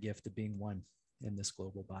celebrate that gift of being one in this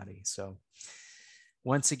global body. So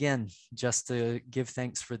once again, just to give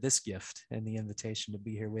thanks for this gift and the invitation to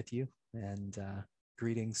be here with you, and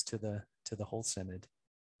greetings to the whole Synod.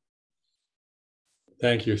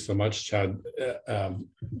 Thank you so much, Chad.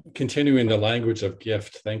 Continuing the language of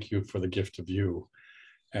gift, thank you for the gift of you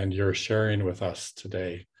and your sharing with us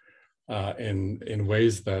today in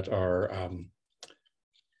ways that are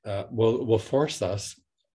will force us,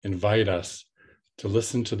 invite us to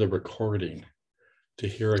listen to the recording, to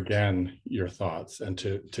hear again your thoughts, and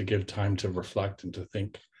to give time to reflect and to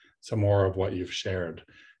think some more of what you've shared.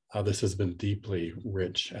 This has been deeply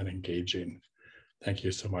rich and engaging. Thank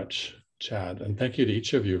you so much, Chad. And thank you to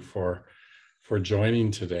each of you for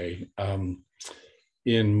joining today.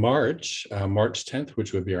 In March, March 10th,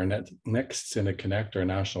 which would be our next Synod Connect, our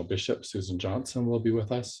National Bishop, Susan Johnson, will be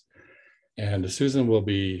with us. And Susan will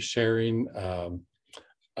be sharing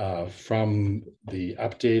from the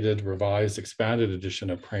updated, revised, expanded edition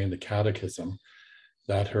of Praying the Catechism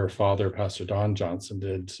that her father, Pastor Don Johnson,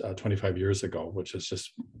 did 25 years ago, which has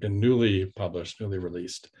just been newly published, newly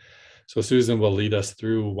released. So Susan will lead us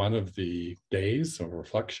through one of the days of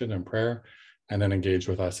reflection and prayer, and then engage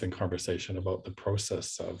with us in conversation about the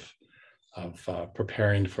process of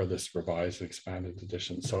preparing for this revised, expanded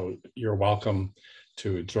edition. So you're welcome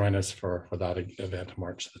to join us for that event,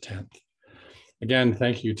 March the 10th. Again,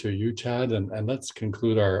 thank you to you, Chad, and let's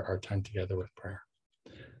conclude our time together with prayer.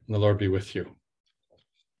 And the Lord be with you.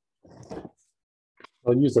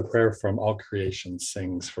 I'll use a prayer from All Creation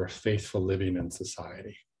Sings for faithful living in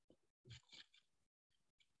society.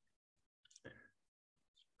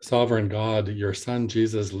 Sovereign God, your Son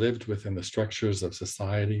Jesus lived within the structures of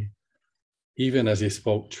society, even as he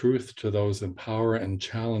spoke truth to those in power and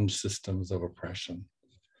challenged systems of oppression.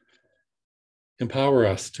 Empower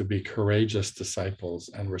us to be courageous disciples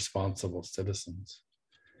and responsible citizens.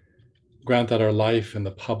 Grant that our life in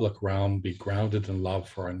the public realm be grounded in love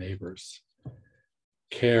for our neighbors,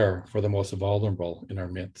 care for the most vulnerable in our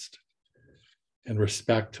midst, and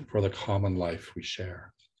respect for the common life we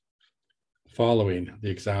share, following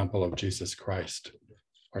the example of Jesus Christ,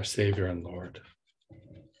 our Savior and Lord.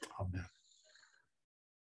 Amen.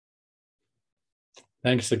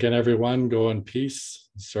 Thanks again, everyone. Go in peace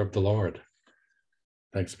and serve the Lord.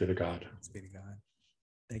 Thanks be to God. Thanks be to God.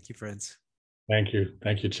 Thank you, friends. Thank you.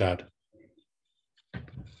 Thank you, Chad.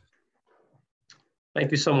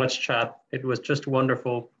 Thank you so much, Chad. It was just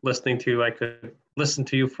wonderful listening to you. I could listen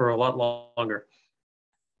to you for a lot longer.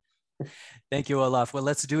 Thank you, Olaf. Well,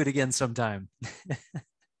 let's do it again sometime.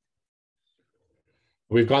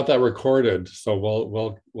 We've got that recorded,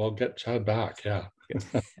 so we'll get Chad back. Yeah.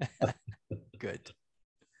 Good.